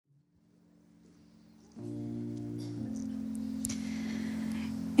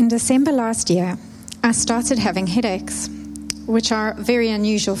December last year, I started having headaches, which are very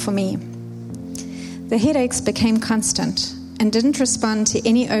unusual for me. The headaches became constant and didn't respond to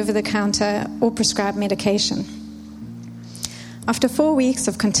any over-the-counter or prescribed medication. After 4 weeks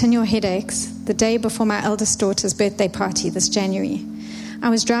of continual headaches, the day before my eldest daughter's birthday party this January, I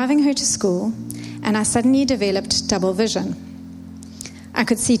was driving her to school and I suddenly developed double vision. I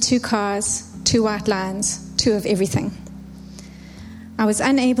could see 2 cars, 2 white lines, 2 of everything. I was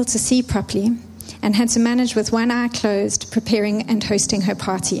unable to see properly and had to manage with one eye closed, preparing and hosting her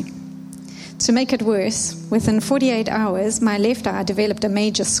party. To make it worse, within 48 hours, my left eye developed a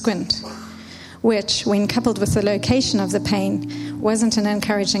major squint, which, when coupled with the location of the pain, wasn't an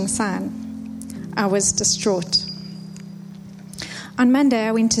encouraging sign. I was distraught. On Monday,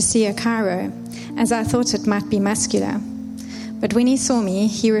 I went to see a chiro, as I thought it might be muscular. But when he saw me,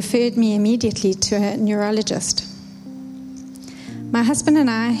 he referred me immediately to a neurologist. My husband and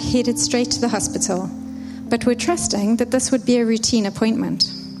I headed straight to the hospital, but were trusting that this would be a routine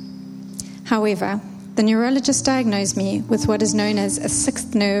appointment. However, the neurologist diagnosed me with what is known as a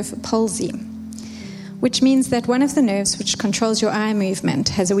 6th nerve palsy, which means that one of the nerves which controls your eye movement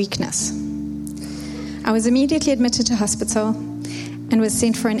has a weakness. I was immediately admitted to hospital and was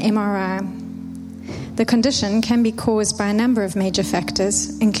sent for an MRI. The condition can be caused by a number of major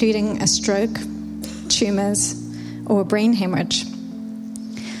factors, including a stroke, tumors, or a brain hemorrhage.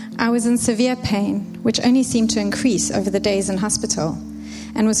 I was in severe pain, which only seemed to increase over the days in hospital,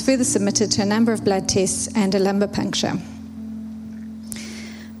 and was further submitted to a number of blood tests and a lumbar puncture.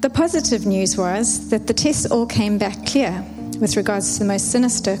 The positive news was that the tests all came back clear with regards to the most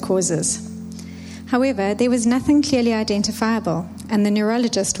sinister causes. However, there was nothing clearly identifiable, and the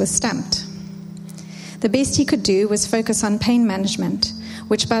neurologist was stumped. The best he could do was focus on pain management,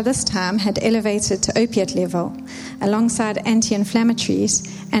 which by this time had elevated to opiate level, alongside anti-inflammatories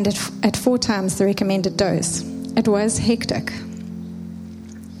and at 4 times the recommended dose. It was hectic.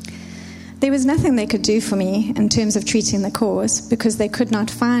 There was nothing they could do for me in terms of treating the cause because they could not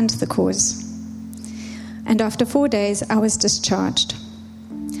find the cause. And after 4 days, I was discharged.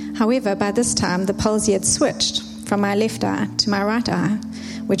 However, by this time, the palsy had switched from my left eye to my right eye,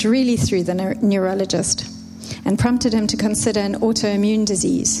 which really threw the neurologist and prompted him to consider an autoimmune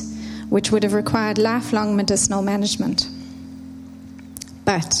disease, which would have required lifelong medicinal management.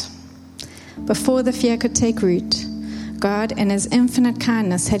 But before the fear could take root, God, in his infinite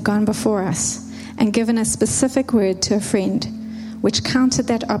kindness, had gone before us and given a specific word to a friend, which countered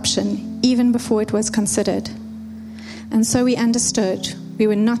that option even before it was considered. And so we understood we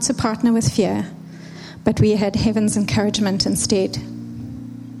were not to partner with fear, but we had heaven's encouragement instead.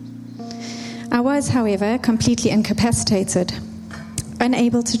 I was, however, completely incapacitated,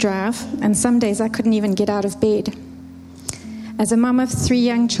 unable to drive, and some days I couldn't even get out of bed. As a mum of 3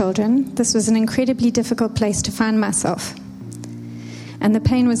 young children, this was an incredibly difficult place to find myself, and the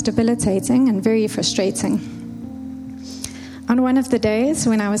pain was debilitating and very frustrating. On one of the days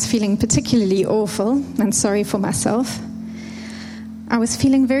when I was feeling particularly awful and sorry for myself, I was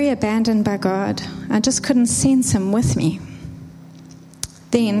feeling very abandoned by God. I just couldn't sense him with me.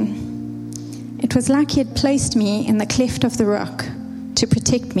 Then, it was like he had placed me in the cleft of the rock to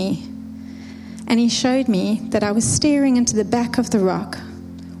protect me. And he showed me that I was staring into the back of the rock,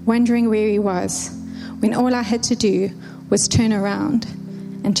 wondering where he was, when all I had to do was turn around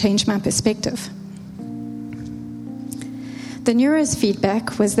and change my perspective. The neuro's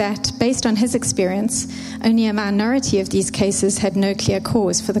feedback was that, based on his experience, only a minority of these cases had no clear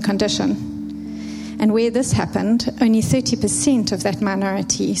cause for the condition. And where this happened, only 30% of that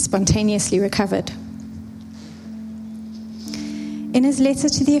minority spontaneously recovered. In his letter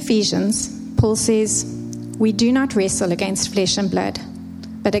to the Ephesians, Paul says, "We do not wrestle against flesh and blood,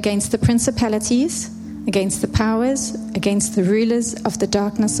 but against the principalities, against the powers, against the rulers of the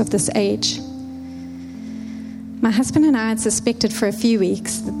darkness of this age." My husband and I had suspected for a few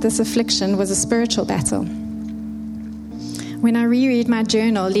weeks that this affliction was a spiritual battle. When I reread my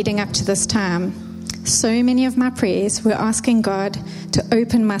journal leading up to this time, so many of my prayers were asking God to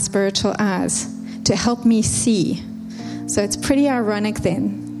open my spiritual eyes, to help me see. So it's pretty ironic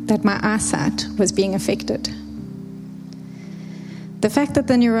then that my eyesight was being affected. The fact that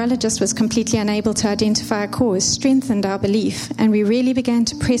the neurologist was completely unable to identify a cause strengthened our belief, and we really began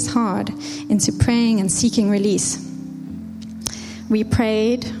to press hard into praying and seeking release. We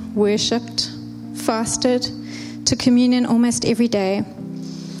prayed, worshipped, fasted, took communion almost every day,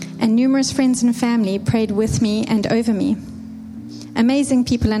 and numerous friends and family prayed with me and over me. Amazing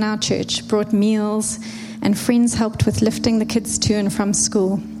people in our church brought meals, and friends helped with lifting the kids to and from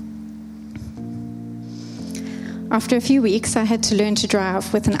school. After a few weeks, I had to learn to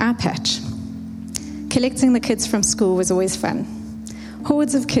drive with an eye patch. Collecting the kids from school was always fun.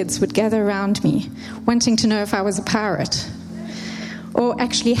 Hordes of kids would gather around me, wanting to know if I was a pirate, or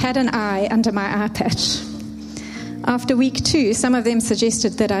actually had an eye under my eye patch. After week 2, some of them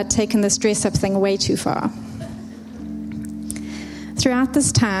suggested that I'd taken this dress-up thing way too far. Throughout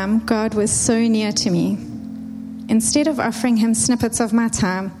this time, God was so near to me. Instead of offering him snippets of my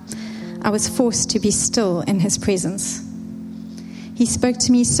time, I was forced to be still in his presence. He spoke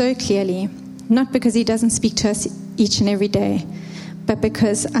to me so clearly, not because he doesn't speak to us each and every day, but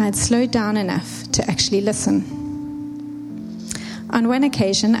because I had slowed down enough to actually listen. On one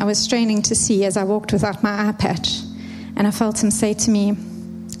occasion, I was straining to see as I walked without my eye patch, and I felt him say to me,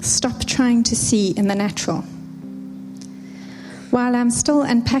 "Stop trying to see in the natural." While I'm still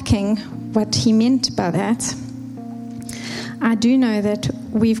unpacking what he meant by that, I do know that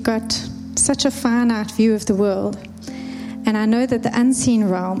we've got such a finite view of the world, and I know that the unseen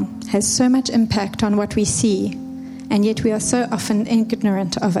realm has so much impact on what we see, and yet we are so often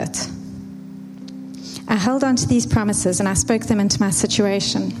ignorant of it. I held on to these promises and I spoke them into my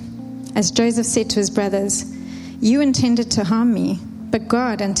situation. As Joseph said to his brothers, "You intended to harm me, but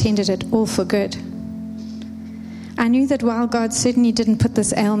God intended it all for good." I knew that while God certainly didn't put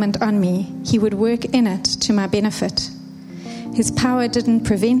this ailment on me, he would work in it to my benefit. His power didn't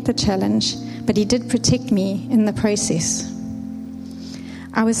prevent the challenge, but he did protect me in the process.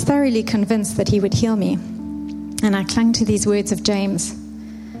 I was thoroughly convinced that he would heal me, and I clung to these words of James.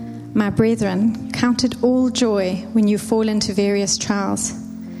 "My brethren, count it all joy when you fall into various trials,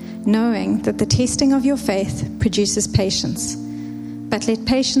 knowing that the testing of your faith produces patience. But let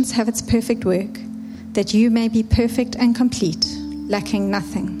patience have its perfect work, that you may be perfect and complete, lacking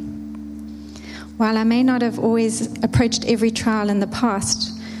nothing." While I may not have always approached every trial in the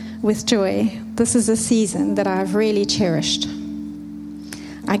past with joy, this is a season that I've really cherished.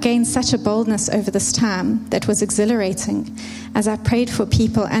 I gained such a boldness over this time that was exhilarating as I prayed for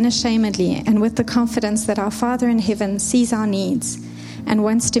people unashamedly and with the confidence that our Father in heaven sees our needs and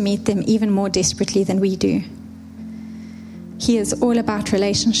wants to meet them even more desperately than we do. He is all about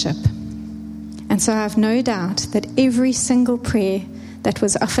relationship. And so I have no doubt that every single prayer that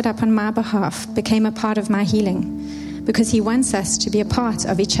was offered up on my behalf became a part of my healing, because he wants us to be a part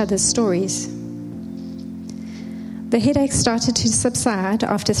of each other's stories. The headache started to subside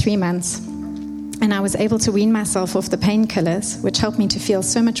after 3 months, and I was able to wean myself off the painkillers, which helped me to feel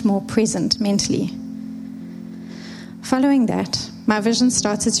so much more present mentally. Following that, my vision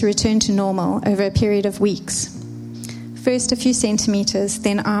started to return to normal over a period of weeks. First a few centimeters,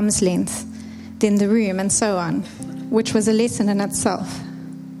 then arm's length, then the room, and so on, which was a lesson in itself.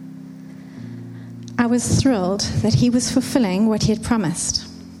 I was thrilled that he was fulfilling what he had promised,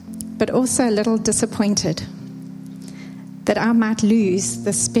 but also a little disappointed that I might lose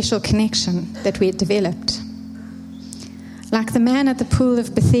the special connection that we had developed. Like the man at the pool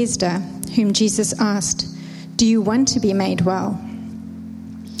of Bethesda, whom Jesus asked, "Do you want to be made well?"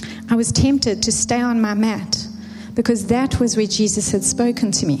 I was tempted to stay on my mat because that was where Jesus had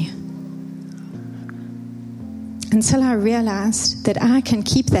spoken to me. Until I realized that I can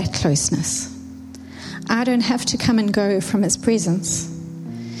keep that closeness. I don't have to come and go from his presence.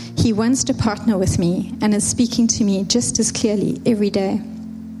 He wants to partner with me and is speaking to me just as clearly every day.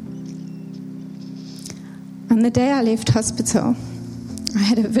 On the day I left hospital, I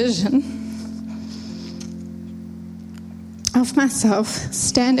had a vision of myself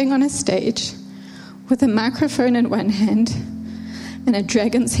standing on a stage with a microphone in one hand and a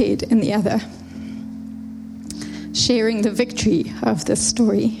dragon's head in the other, sharing the victory of this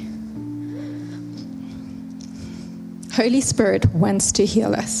story. Holy Spirit wants to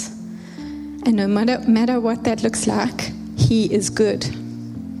heal us. And no matter what that looks like, he is good.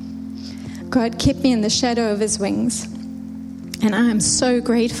 God kept me in the shadow of his wings, and I am so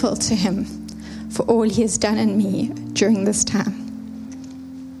grateful to him for all he has done in me during this time.